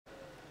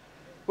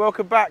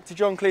Welcome back to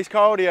John Kleis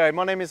Car Audio.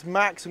 My name is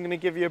Max. I'm going to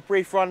give you a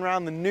brief run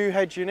around the new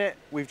head unit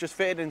we've just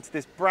fitted into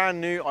this brand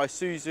new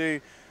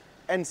Isuzu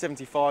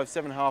N75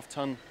 7.5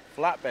 ton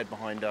flatbed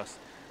behind us.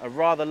 A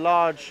rather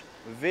large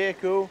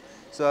vehicle,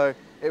 so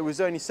it was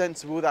only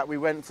sensible that we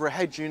went for a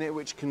head unit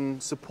which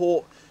can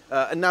support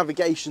a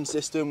navigation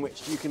system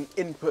which you can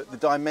input the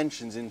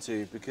dimensions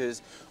into,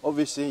 because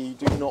obviously you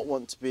do not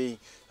want to be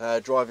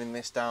driving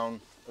this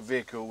down a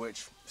vehicle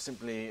which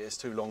simply is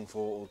too long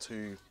for or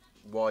too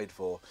wide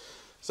for.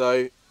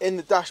 So in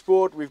the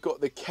dashboard we've got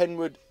the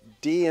KENWOOD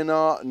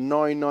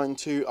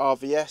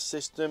DNR992RVS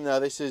system. Now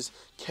this is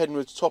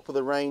KENWOOD's top of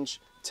the range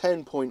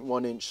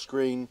 10.1 inch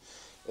screen.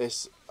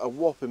 It's a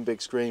whopping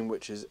big screen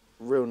which is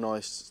real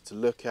nice to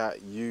look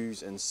at,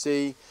 use and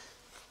see.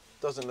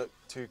 Doesn't look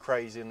too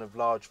crazy in a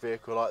large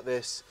vehicle like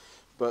this,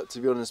 but to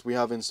be honest we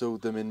have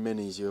installed them in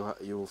minis,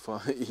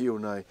 you'll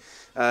know.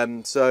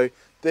 So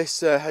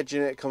this head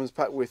unit comes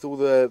packed with all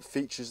the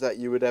features that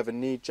you would ever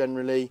need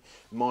generally,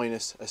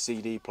 minus a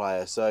CD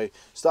player. So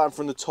starting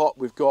from the top,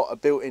 we've got a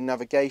built-in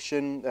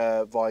navigation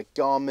via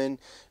Garmin.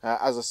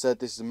 As I said,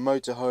 this is a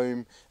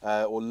motorhome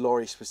or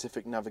lorry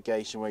specific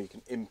navigation where you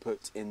can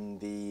input in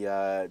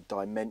the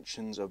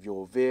dimensions of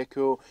your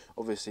vehicle.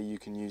 Obviously you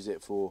can use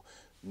it for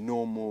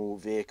normal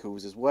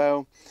vehicles as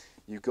well.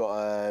 You've got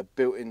a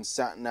built-in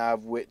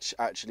sat-nav which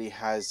actually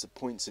has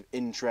points of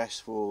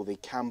interest for the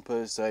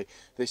campers. So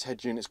this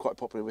head unit is quite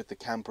popular with the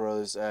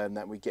campers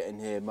that we get in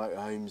here,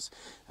 motorhomes,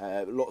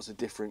 lots of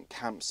different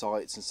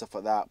campsites and stuff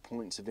like that,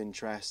 points of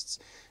interests,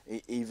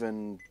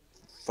 even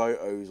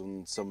photos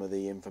on some of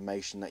the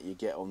information that you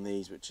get on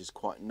these, which is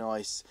quite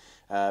nice.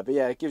 But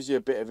yeah, it gives you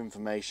a bit of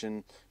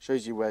information,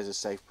 shows you where's a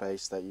safe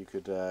place that you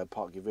could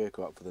park your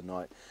vehicle up for the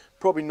night.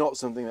 Probably not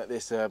something that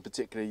this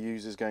particular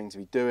user is going to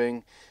be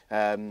doing.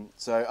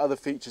 So other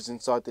features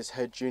inside this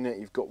head unit,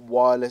 you've got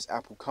wireless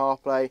Apple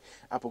CarPlay.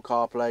 Apple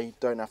CarPlay,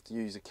 don't have to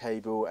use a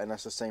cable, and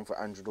that's the same for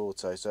Android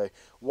Auto. So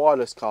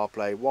wireless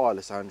CarPlay,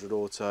 wireless Android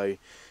Auto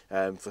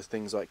for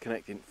things like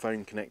connecting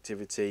phone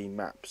connectivity,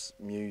 maps,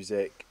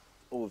 music,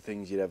 all the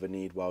things you'd ever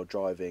need while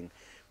driving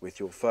with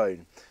your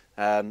phone.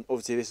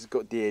 Obviously this has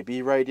got DAB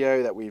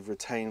radio that we've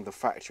retained the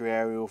factory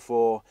aerial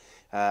for,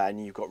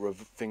 and you've got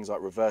things like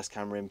reverse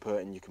camera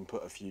input, and you can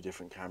put a few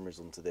different cameras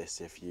onto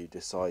this if you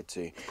decide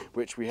to,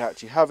 which we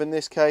actually have in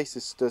this case.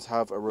 This does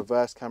have a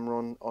reverse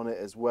camera on it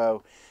as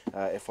well.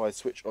 If I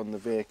switch on the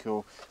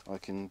vehicle, I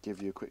can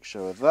give you a quick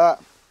show of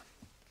that.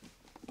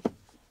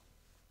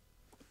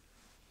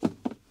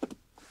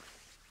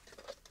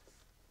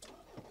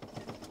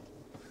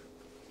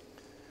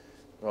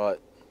 Right,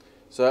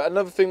 so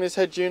another thing this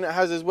head unit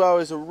has as well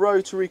is a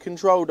rotary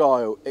control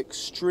dial.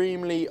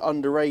 Extremely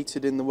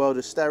underrated in the world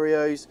of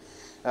stereos,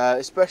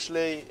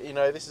 especially, you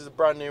know, this is a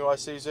brand new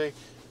Isuzu,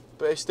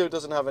 but it still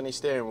doesn't have any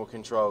steering wheel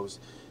controls.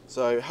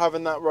 So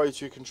having that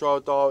rotary control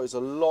dial is a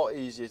lot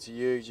easier to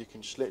use. You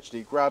can just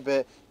literally grab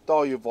it,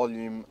 dial your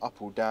volume up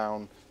or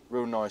down,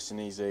 real nice and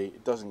easy.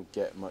 It doesn't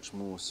get much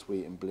more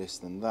sweet and bliss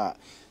than that.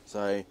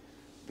 So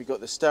we've got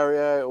the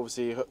stereo,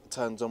 obviously it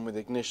turns on with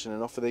ignition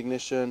and off with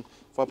ignition.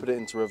 If I put it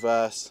into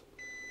reverse,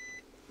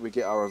 we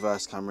get our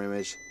reverse camera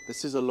image.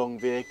 This is a long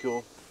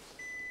vehicle,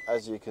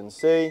 as you can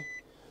see.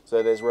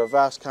 So there's a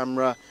reverse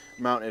camera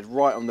mounted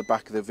right on the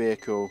back of the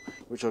vehicle,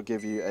 which I'll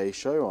give you a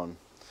show on.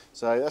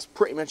 So that's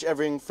pretty much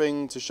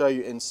everything to show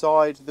you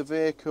inside the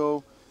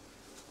vehicle.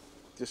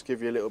 Just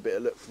give you a little bit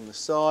of look from the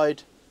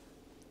side.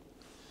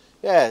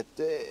 Yeah,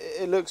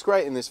 it looks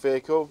great in this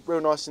vehicle.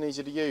 Real nice and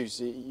easy to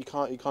use. You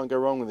can't go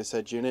wrong with this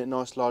head unit.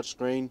 Nice large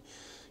screen.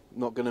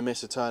 Not going to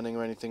miss a turning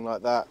or anything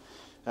like that.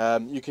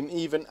 You can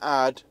even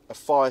add a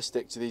fire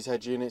stick to these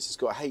head units. It's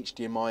got a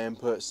HDMI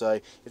input,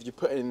 so if you're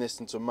putting this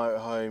into a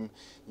motorhome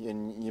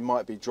and you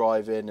might be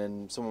driving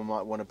and someone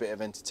might want a bit of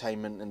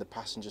entertainment in the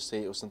passenger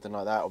seat or something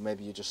like that, or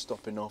maybe you're just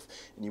stopping off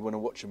and you want to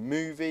watch a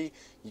movie,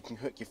 you can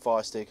hook your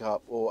fire stick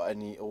up or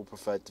any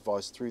preferred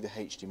device through the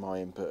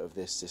HDMI input of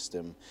this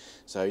system.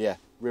 So yeah,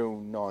 real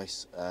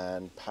nice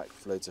and packed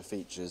with loads of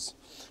features.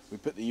 We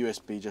put the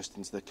USB just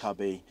into the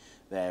cubby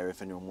there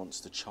if anyone wants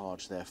to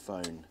charge their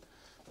phone.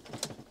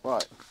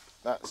 Right,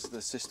 that's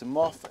the system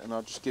off, and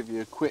I'll just give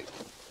you a quick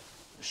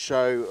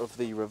show of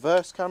the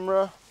reverse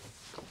camera.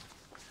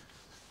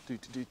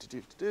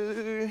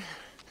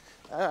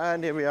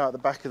 And here we are at the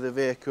back of the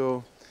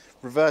vehicle.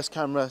 Reverse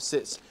camera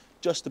sits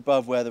just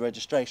above where the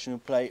registration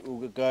plate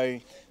will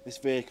go. This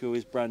vehicle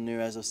is brand new,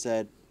 as I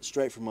said,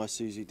 straight from my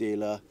Isuzu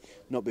dealer,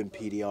 not been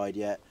PDI'd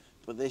yet,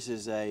 but this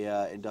is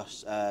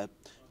a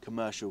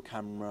commercial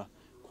camera.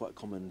 Quite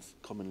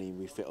commonly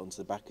we fit onto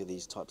the back of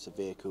these types of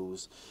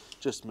vehicles.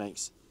 Just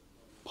makes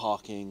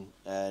parking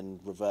and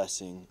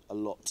reversing a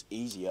lot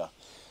easier.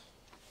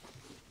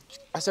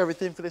 That's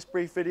everything for this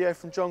brief video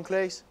from John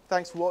Kleis.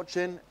 Thanks for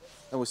watching,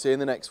 and we'll see you in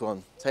the next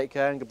one. Take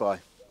care and goodbye.